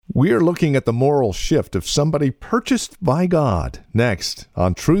We are looking at the moral shift of somebody purchased by God. Next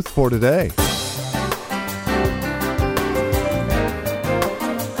on Truth for Today.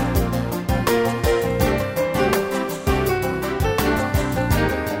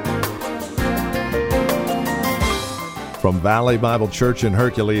 From Valley Bible Church in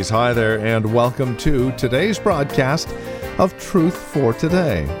Hercules, hi there, and welcome to today's broadcast of Truth for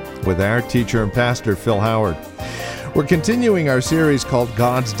Today with our teacher and pastor, Phil Howard. We're continuing our series called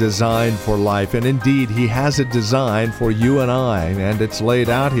God's Design for Life, and indeed, He has a design for you and I, and it's laid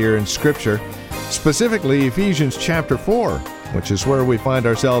out here in Scripture, specifically Ephesians chapter 4, which is where we find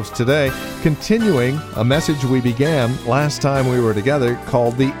ourselves today, continuing a message we began last time we were together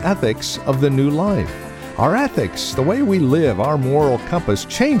called The Ethics of the New Life. Our ethics, the way we live, our moral compass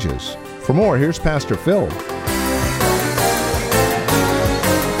changes. For more, here's Pastor Phil.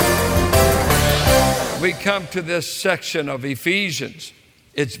 We come to this section of Ephesians.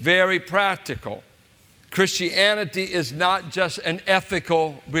 It's very practical. Christianity is not just an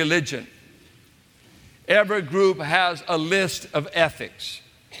ethical religion. Every group has a list of ethics.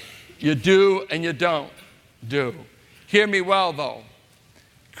 You do and you don't do. Hear me well, though.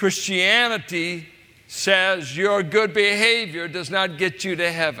 Christianity says your good behavior does not get you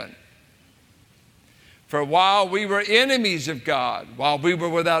to heaven. For while we were enemies of God, while we were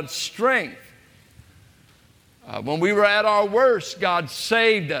without strength, when we were at our worst, God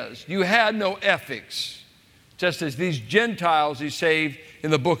saved us. You had no ethics, just as these Gentiles He saved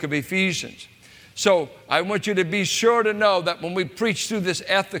in the book of Ephesians. So I want you to be sure to know that when we preach through this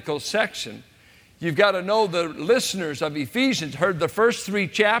ethical section, you've got to know the listeners of Ephesians heard the first 3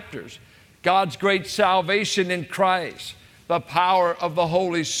 chapters. God's great salvation in Christ, the power of the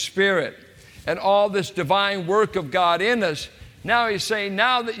Holy Spirit, and all this divine work of God in us. Now He's saying,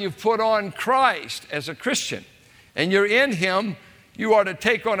 now that you've put on Christ as a Christian and you're in Him, you are to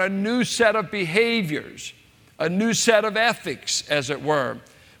take on a new set of behaviors, a new set of ethics, as it were.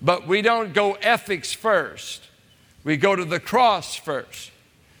 But we don't go ethics first. We go to the cross first.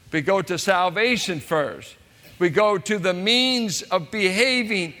 We go to salvation first. We go to the means of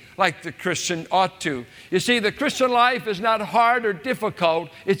behaving like the Christian ought to. You see, the Christian life is not hard or difficult.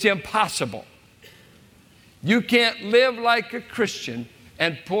 It's impossible. You can't live like a Christian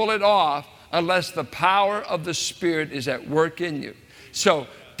and pull it off unless the power of the Spirit is at work in you. So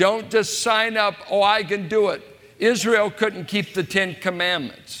don't just sign up, oh, I can do it. Israel couldn't keep the 10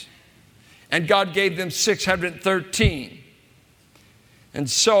 Commandments, and God gave them 613. And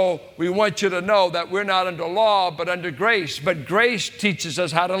so we want you to know that we're not under law, but under grace. But grace teaches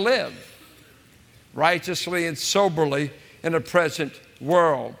us how to live righteously and soberly in a present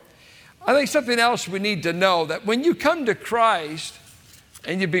world. I think something else we need to know, that when you come to Christ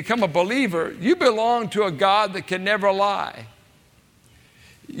and you become a believer, you belong to a God that can never lie.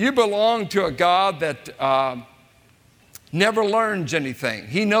 You belong to a God that never learns anything.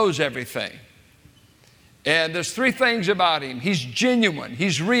 He knows everything. And there's 3 things about Him. He's genuine.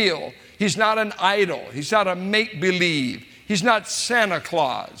 He's real. He's not an idol. He's not a make-believe. He's not Santa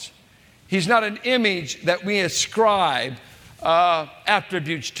Claus. He's not an image that we ascribe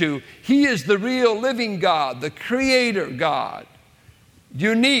attributes to. He is the real living God, the Creator God.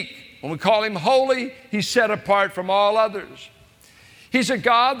 Unique. When we call Him holy, He's set apart from all others. He's a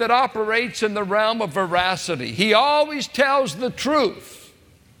God that operates in the realm of veracity. He always tells the truth.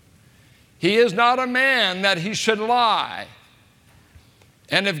 He is not a man that He should lie.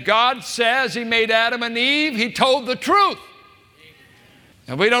 And if God says He made Adam and Eve, He told the truth.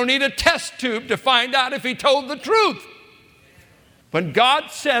 And we don't need a test tube to find out if He told the truth. When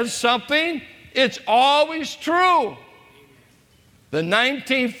God says something, it's always true. The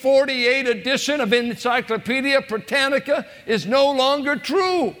 1948 edition of Encyclopedia Britannica is no longer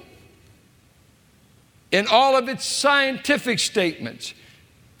true in all of its scientific statements.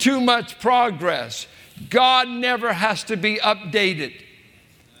 Too much progress. God never has to be updated.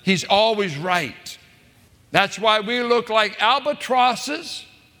 He's always right. That's why we look like albatrosses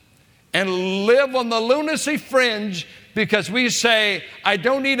and live on the lunacy fringe, because we say, I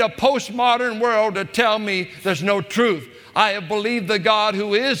don't need a postmodern world to tell me there's no truth. I have believed the God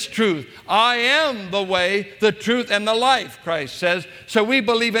who is truth. I am the way, the truth, and the life, Christ says. So we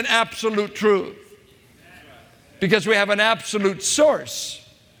believe in absolute truth because we have an absolute source.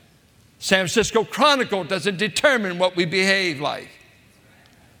 San Francisco Chronicle doesn't determine what we behave like.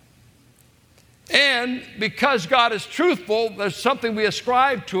 And because God is truthful, there's something we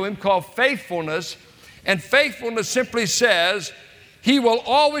ascribe to Him called faithfulness. And faithfulness simply says He will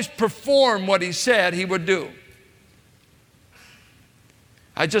always perform what He said He would do.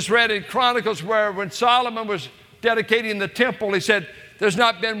 I just read in Chronicles where when Solomon was dedicating the temple, he said, there's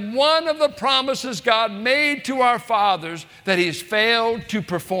not been one of the promises God made to our fathers that He's failed to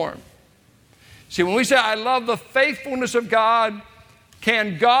perform. See, when we say, I love the faithfulness of God,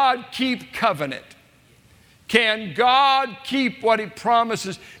 can God keep covenant? Can God keep what He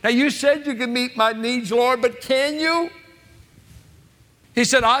promises? Now, you said you could meet my needs, Lord, but can you? He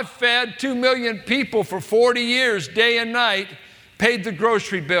said, I've fed 2 million people for 40 years, day and night, paid the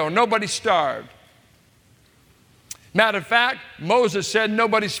grocery bill. Nobody starved. Matter of fact, Moses said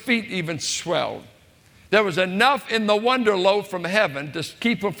nobody's feet even swelled. There was enough in the wonder loaf from heaven to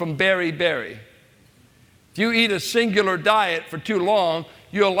keep them from beriberi. If you eat a singular diet for too long,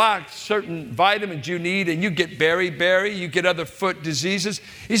 you'll lack certain vitamins you need, and you get beriberi, you get other foot diseases.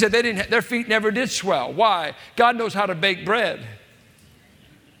 He said their feet never did swell. Why? God knows how to bake bread.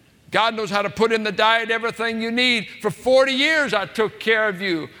 God knows how to put in the diet everything you need. For 40 years, I took care of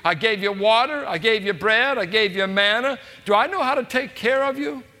you. I gave you water. I gave you bread. I gave you manna. Do I know how to take care of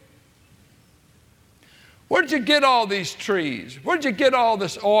you? Where'd you get all these trees? Where'd you get all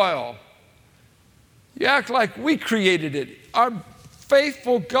this oil? You act like we created it. Our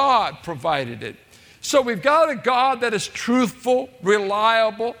faithful God provided it. So we've got a God that is truthful,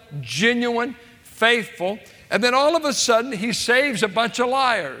 reliable, genuine, faithful. And then all of a sudden, He saves a bunch of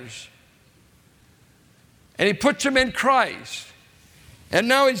liars. And He puts them in Christ. And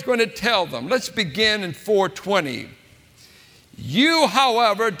now He's going to tell them. Let's begin in 4:20. You,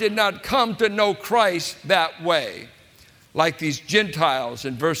 however, did not come to know Christ that way, like these Gentiles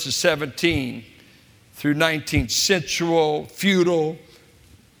in verses 17 through 19. Sensual, futile,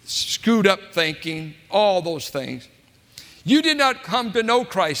 screwed up thinking, all those things. You did not come to know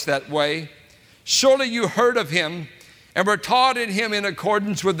Christ that way. Surely you heard of Him and were taught in Him in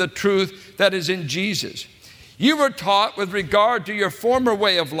accordance with the truth that is in Jesus. You were taught with regard to your former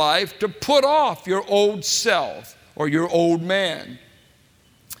way of life to put off your old self or your old man,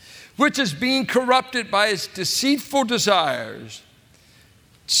 which is being corrupted by its deceitful desires.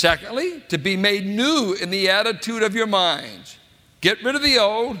 Secondly, to be made new in the attitude of your minds. Get rid of the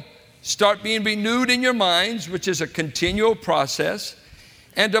old, start being renewed in your minds, which is a continual process.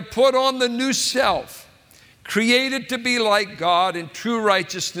 And to put on the new self, created to be like God in true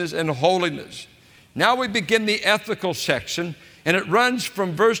righteousness and holiness. Now we begin the ethical section, and it runs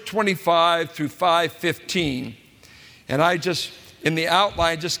from verse 25 through 5:15. And I just, in the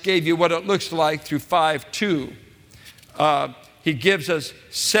outline, just gave you what it looks like through 5:2. He gives us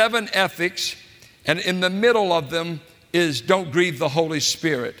 7 ethics, and in the middle of them is don't grieve the Holy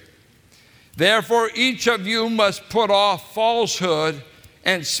Spirit. Therefore, each of you must put off falsehood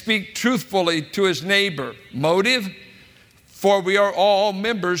and speak truthfully to his neighbor. Motive? For we are all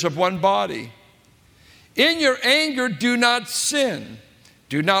members of one body. In your anger, do not sin.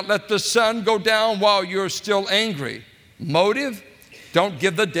 Do not let the sun go down while you're still angry. Motive? Don't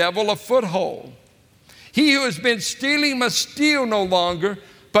give the devil a foothold. He who has been stealing must steal no longer,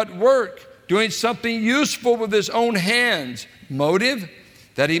 but work, doing something useful with his own hands. Motive?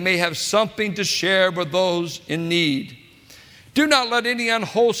 That he may have something to share with those in need. Do not let any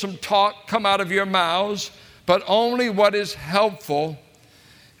unwholesome talk come out of your mouths, but only what is helpful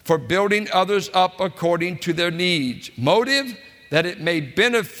for building others up according to their needs. Motive, that it may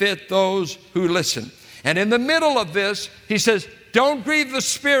benefit those who listen. And in the middle of this, he says, don't grieve the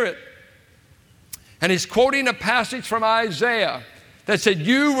Spirit. And he's quoting a passage from Isaiah that said,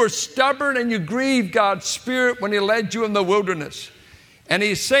 you were stubborn and you grieved God's Spirit when He led you in the wilderness. And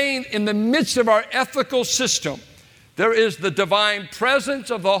he's saying in the midst of our ethical system, there is the divine presence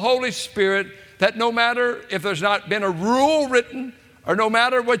of the Holy Spirit that no matter if there's not been a rule written or no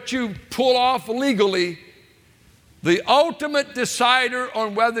matter what you pull off legally, the ultimate decider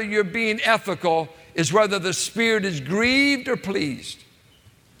on whether you're being ethical is whether the Spirit is grieved or pleased.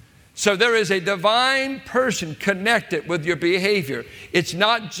 So there is a divine person connected with your behavior. It's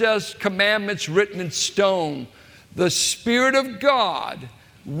not just commandments written in stone. The Spirit of God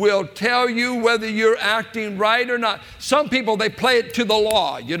will tell you whether you're acting right or not. Some people, they play it to the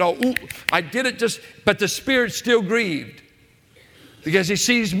law. You know, ooh, I did it but the Spirit's still grieved because He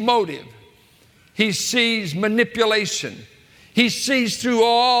sees motive. He sees manipulation. He sees through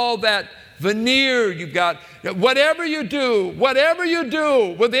all that veneer you've got. Whatever you do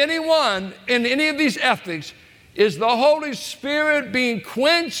with anyone in any of these ethics, is the Holy Spirit being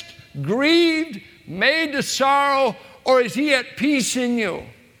quenched, grieved, made to sorrow, or is He at peace in you?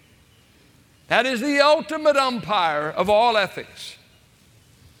 That is the ultimate umpire of all ethics.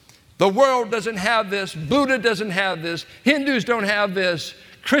 The world doesn't have this. Buddha doesn't have this. Hindus don't have this.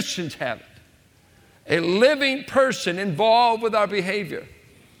 Christians have it. A living person involved with our behavior.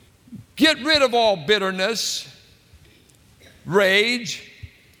 Get rid of all bitterness. rage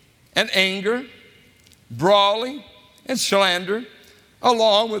and anger, brawling and slander,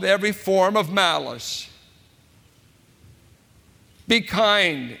 along with every form of malice. Be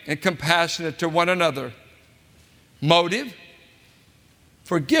kind and compassionate to one another. Motive,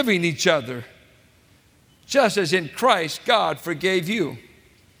 forgiving each other, just as in Christ God forgave you.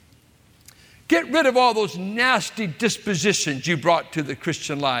 Get rid of all those nasty dispositions you brought to the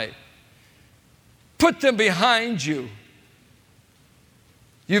Christian life. Put them behind you.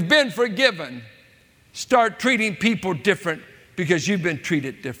 You've been forgiven. Start treating people different because you've been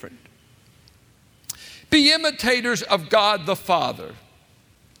treated different. Be imitators of God the Father.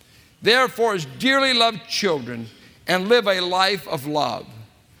 Therefore, as dearly loved children, and live a life of love,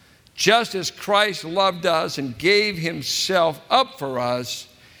 just as Christ loved us and gave himself up for us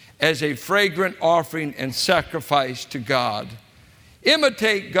as a fragrant offering and sacrifice to God.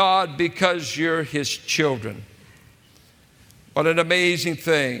 Imitate God because you're his children. What an amazing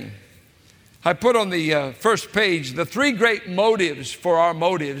thing. I put on the first page the three great motives for our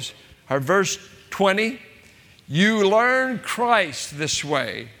motives are verse 20. You learn Christ this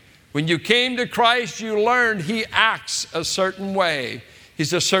way. When you came to Christ, you learned he acts a certain way.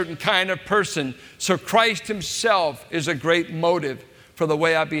 He's a certain kind of person. So Christ himself is a great motive for the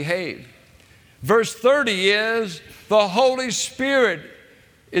way I behave. Verse 30 is, the Holy Spirit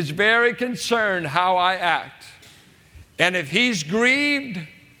is very concerned how I act. And if he's grieved,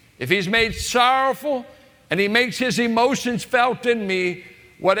 if he's made sorrowful, and he makes his emotions felt in me,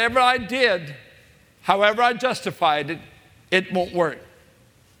 whatever I did, however I justified it, it won't work.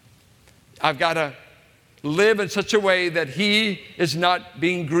 I've got to live in such a way that he is not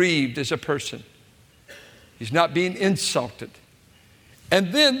being grieved as a person. He's not being insulted.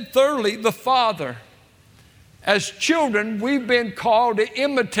 And then thirdly, the Father. As children, we've been called to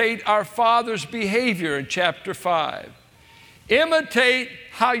imitate our Father's behavior in chapter 5. Imitate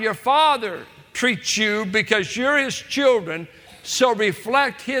how your Father treats you because you're his children, so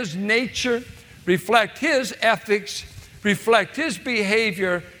reflect his nature, reflect his ethics, reflect his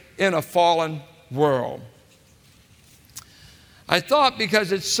behavior in a fallen world. I thought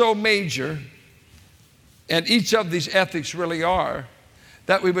because it's so major, and each of these ethics really are,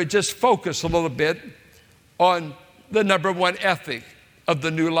 that we would just focus a little bit on the number one ethic of the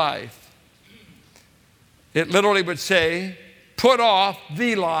new life. It literally would say, put off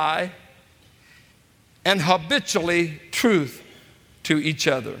the lie and habitually truth to each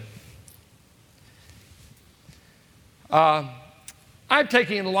other. I'm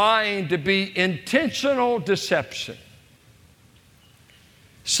taking lying to be intentional deception.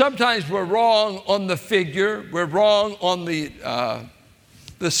 Sometimes we're wrong on the figure, we're wrong on the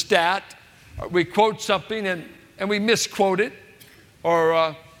stat. We quote something and we misquote it,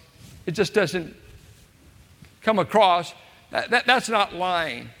 or it just doesn't come across. That's not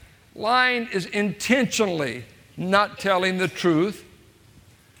lying. Lying is intentionally not telling the truth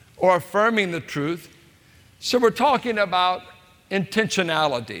or affirming the truth. So we're talking about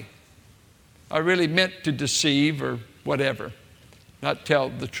intentionality. I really meant to deceive or whatever, not tell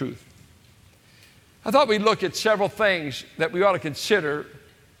the truth. I thought we'd look at several things that we ought to consider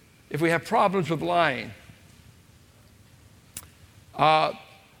if we have problems with lying.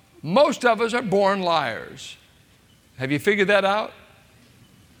 Most of us are born liars. Have you figured that out?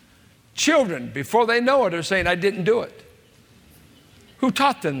 Children, before they know it, are saying, I didn't do it. Who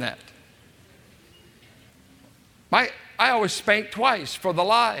taught them that? I always spank twice for the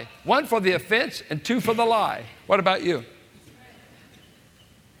lie. One for the offense and two for the lie. What about you?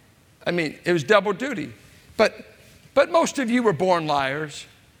 I mean, it was double duty. But most of you were born liars.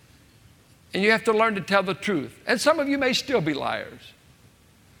 And you have to learn to tell the truth. And some of you may still be liars.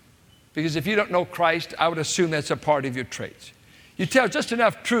 Because if you don't know Christ, I would assume that's a part of your traits. You tell just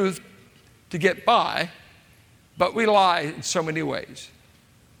enough truth to get by, but we lie in so many ways.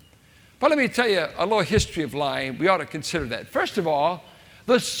 But let me tell you a little history of lying. We ought to consider that. First of all,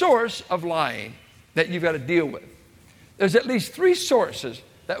 the source of lying that you've got to deal with. There's at least three sources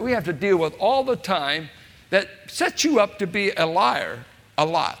that we have to deal with all the time that set you up to be a liar a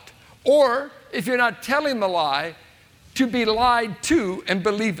lot. Or, if you're not telling the lie, to be lied to and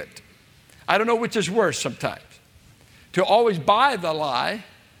believe it. I don't know which is worse sometimes. To always buy the lie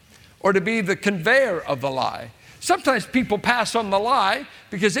or to be the conveyor of the lie. Sometimes people pass on the lie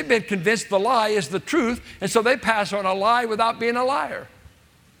because they've been convinced the lie is the truth, and so they pass on a lie without being a liar.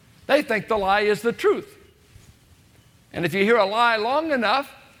 They think the lie is the truth. And if you hear a lie long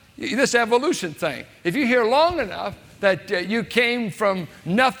enough, this evolution thing, if you hear long enough that you came from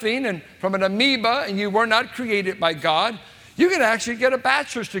nothing and from an amoeba and you were not created by God, you can actually get a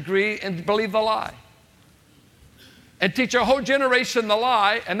bachelor's degree and believe the lie. and teach a whole generation the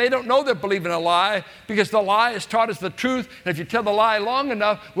lie, and they don't know they're believing a lie because the lie is taught as the truth, and if you tell the lie long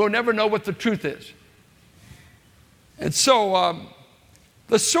enough, we'll never know what the truth is. And so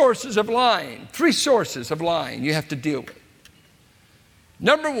the sources of lying, 3 sources of lying you have to deal with.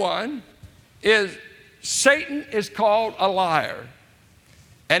 Number 1 is Satan is called a liar,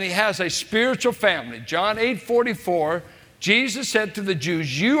 and he has a spiritual family. John 8:44, Jesus said to the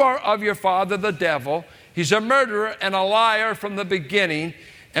Jews, "You are of your father the devil. He's a murderer and a liar from the beginning.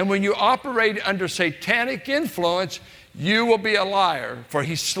 And when you operate under satanic influence, you will be a liar, for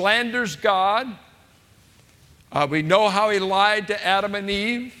he slanders God." We know how he lied to Adam and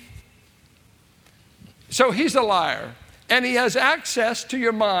Eve. So he's a liar. And he has access to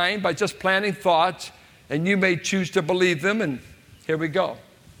your mind by just planting thoughts, and you may choose to believe them, and here we go.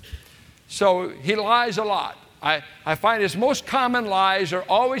 So he lies a lot. I find his most common lies are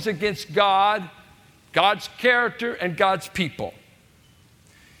always against God, God's character, and God's people.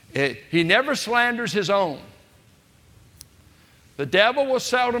 He never slanders his own. The devil will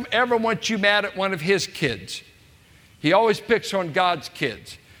seldom ever want you mad at one of his kids. He always picks on God's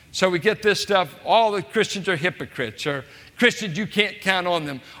kids. So we get this stuff, all the Christians are hypocrites, or Christians, you can't count on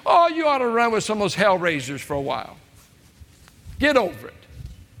them. Oh, you ought to run with some of those hell raisers for a while. Get over it.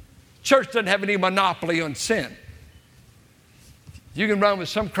 Church doesn't have any monopoly on sin. You can run with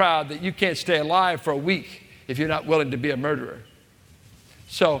some crowd that you can't stay alive for a week if you're not willing to be a murderer.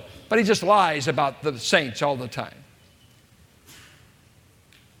 So, but he just lies about the saints all the time.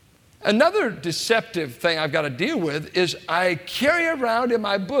 Another deceptive thing I've got to deal with is I carry around in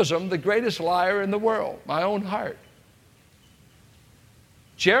my bosom the greatest liar in the world, my own heart.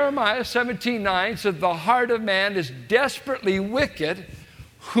 Jeremiah 17:9 says, "The heart of man is desperately wicked.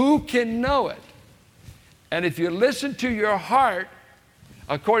 Who can know it?" And if you listen to your heart,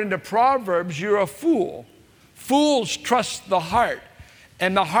 according to Proverbs, you're a fool. Fools trust the heart.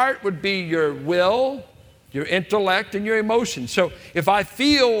 And the heart would be your will, your intellect, and your emotions. So if I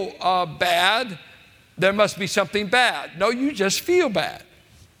feel bad, there must be something bad. No, you just feel bad.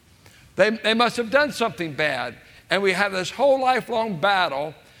 They must have done something bad. And we have this whole lifelong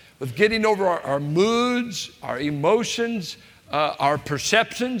battle with getting over our moods, our emotions, our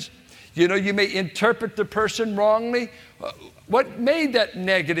perceptions. You know, you may interpret the person wrongly. What made that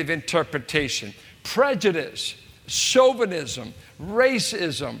negative interpretation? Prejudice, chauvinism,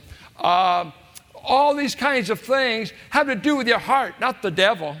 racism, all these kinds of things have to do with your heart, not the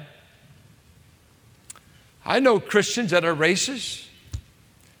devil. I know Christians that are racist.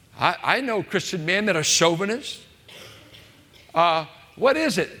 I know Christian men that are chauvinists. What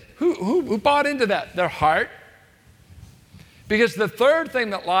is it? Who bought into that? Their heart. Because the third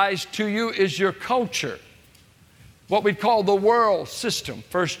thing that lies to you is your culture, what we call the world system,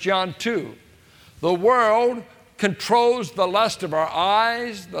 1 John 2. The world controls the lust of our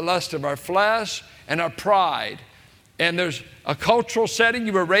eyes, the lust of our flesh, and our pride. And there's a cultural setting.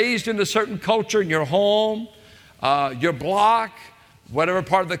 You were raised in a certain culture in your home, your block, whatever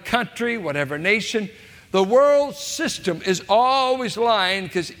part of the country, whatever nation. The world system is always lying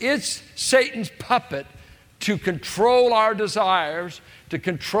because it's Satan's puppet to control our desires, to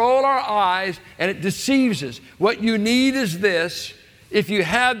control our eyes, and it deceives us. What you need is this. If you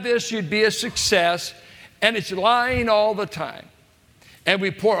had this, you'd be a success. And it's lying all the time. And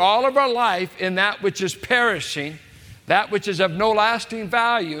we pour all of our life in that which is perishing, that which is of no lasting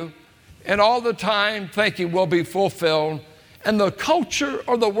value, and all the time thinking we'll be fulfilled. And the culture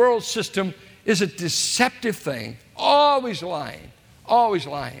or the world system is a deceptive thing, always lying, always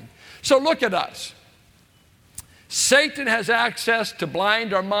lying. So look at us. Satan has access to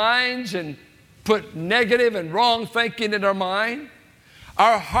blind our minds and put negative and wrong thinking in our mind.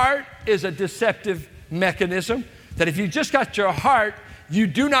 Our heart is a deceptive mechanism that if you just got your heart, you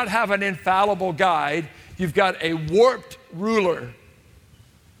do not have an infallible guide. You've got a warped ruler.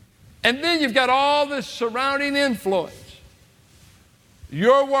 And then you've got all this surrounding influence.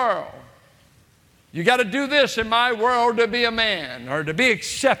 Your world. You got to do this in my world to be a man or to be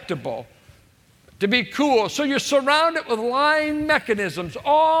acceptable, to be cool. So you're surrounded with lying mechanisms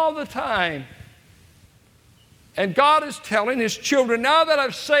all the time. And God is telling his children, now that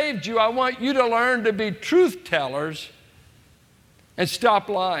I've saved you, I want you to learn to be truth tellers and stop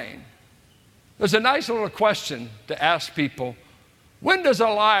lying. There's a nice little question to ask people. When does a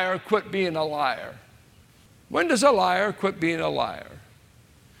liar quit being a liar? When does a liar quit being a liar?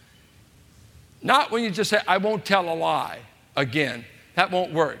 Not when you just say, I won't tell a lie again. That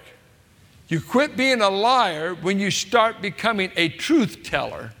won't work. You quit being a liar when you start becoming a truth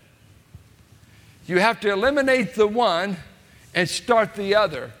teller. You have to eliminate the one and start the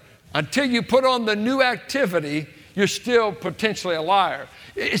other. Until you put on the new activity, you're still potentially a liar.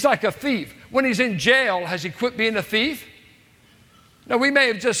 It's like a thief. When he's in jail, has he quit being a thief? Now, we may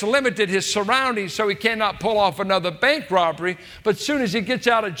have just limited his surroundings so he cannot pull off another bank robbery, but as soon as he gets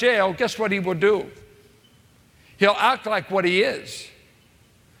out of jail, guess what he will do? He'll act like what he is.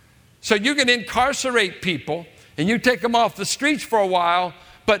 So you can incarcerate people and you take them off the streets for a while,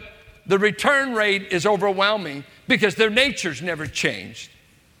 but the return rate is overwhelming because their nature's never changed.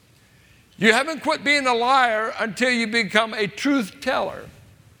 You haven't quit being a liar until you become a truth teller.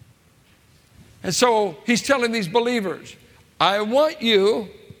 And so he's telling these believers, I want you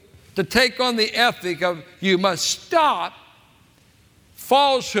to take on the ethic of you must stop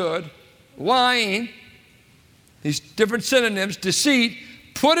falsehood, lying, these different synonyms, deceit,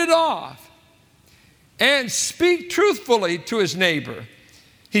 put it off, and speak truthfully to his neighbor.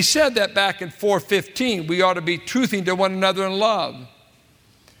 He said that back in 4:15. We ought to be truthing to one another in love.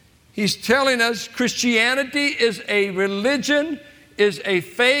 He's telling us Christianity is a religion, is a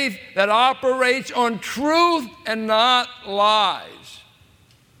faith that operates on truth and not lies.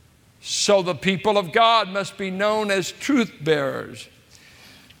 So the people of God must be known as truth bearers.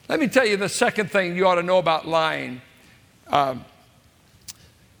 Let me tell you the second thing you ought to know about lying. The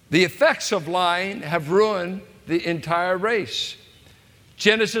effects of lying have ruined the entire race.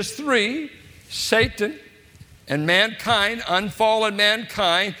 Genesis 3, Satan and mankind, unfallen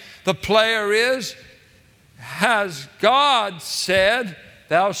mankind, the player is, has God said,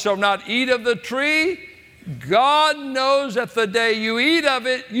 thou shalt not eat of the tree? God knows that the day you eat of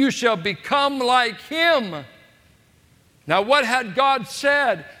it, you shall become like him. Now, what had God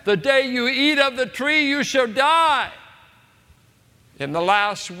said? The day you eat of the tree, you shall die. In the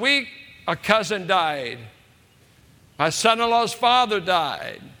last week, a cousin died. My son-in-law's father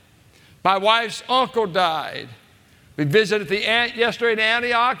died. My wife's uncle died. We visited the aunt yesterday in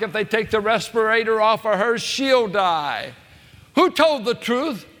Antioch. If they take the respirator off of her, she'll die. Who told the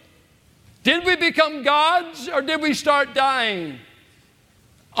truth? Did we become gods or did we start dying?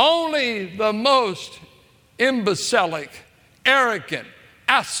 Only the most imbecilic, arrogant,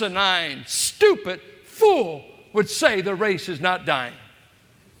 asinine, stupid fool would say the race is not dying.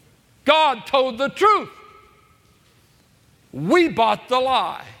 God told the truth. We bought the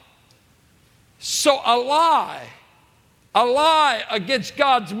lie. So a lie against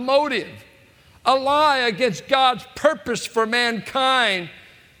God's motive, a lie against God's purpose for mankind,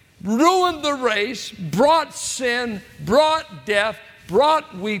 ruined the race, brought sin, brought death,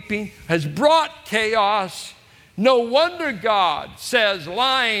 brought weeping, has brought chaos. No wonder God says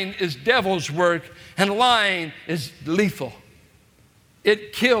lying is devil's work and lying is lethal.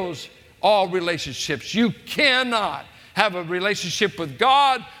 It kills all relationships. You cannot have a relationship with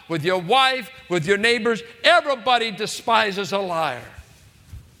God, with your wife, with your neighbors. Everybody despises a liar.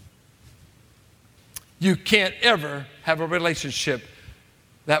 You can't ever have a relationship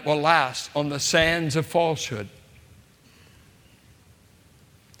that will last on the sands of falsehood.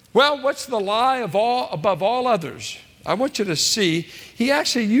 Well, what's the lie above all others? I want you to see, he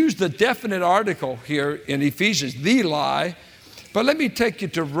actually used the definite article here in Ephesians, the lie. But let me take you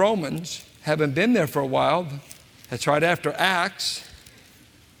to Romans. Haven't been there for a while. That's right after Acts.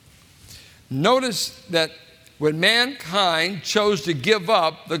 Notice that when mankind chose to give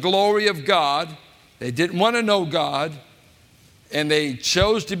up the glory of God, they didn't want to know God, and they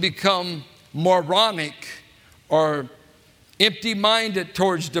chose to become moronic or empty-minded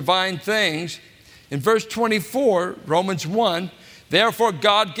towards divine things. In verse 24, Romans 1, therefore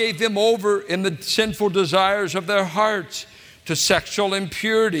God gave them over in the sinful desires of their hearts to sexual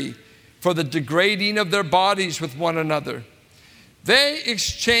impurity, for the degrading of their bodies with one another. They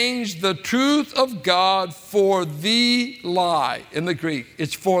exchanged the truth of God for the lie. In the Greek,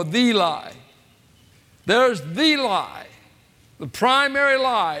 it's for the lie. There's the lie, the primary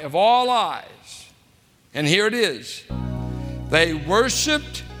lie of all lies. And here it is. They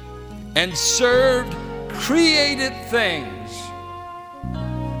worshiped and served created things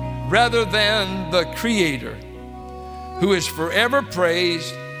rather than the Creator, who is forever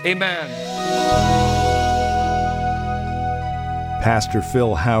praised. Amen. Pastor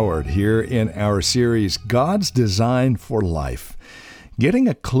Phil Howard here in our series, God's Design for Life. Getting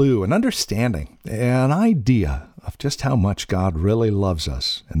a clue, an understanding, an idea of just how much God really loves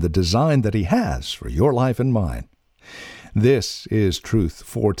us and the design that He has for your life and mine. This is Truth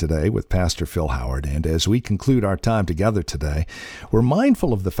for Today with Pastor Phil Howard, and as we conclude our time together today, we're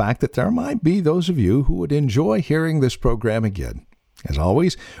mindful of the fact that there might be those of you who would enjoy hearing this program again. As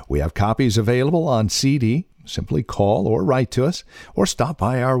always, we have copies available on CD. Simply call or write to us or stop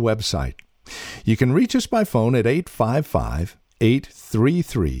by our website. You can reach us by phone at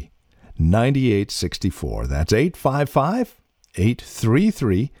 855-833-9433. 9864. That's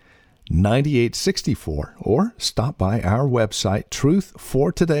 855-833-9864. Or stop by our website,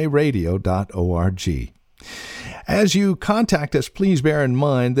 truthfortodayradio.org. As you contact us, please bear in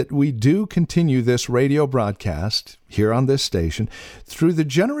mind that we do continue this radio broadcast here on this station through the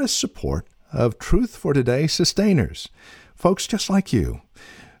generous support of Truth for Today sustainers, folks just like you.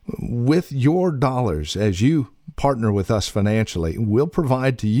 With your dollars, as you partner with us financially, we'll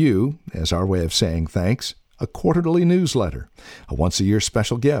provide to you, as our way of saying thanks, a quarterly newsletter, a once-a-year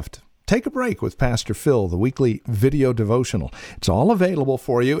special gift. Take a break with Pastor Phil, the weekly video devotional. It's all available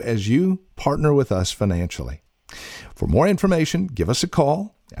for you as you partner with us financially. For more information, give us a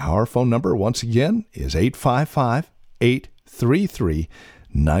call. Our phone number, once again, is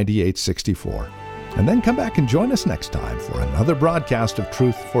 855-833-9864. And then come back and join us next time for another broadcast of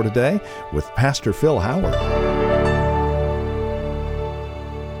Truth for Today with Pastor Phil Howard.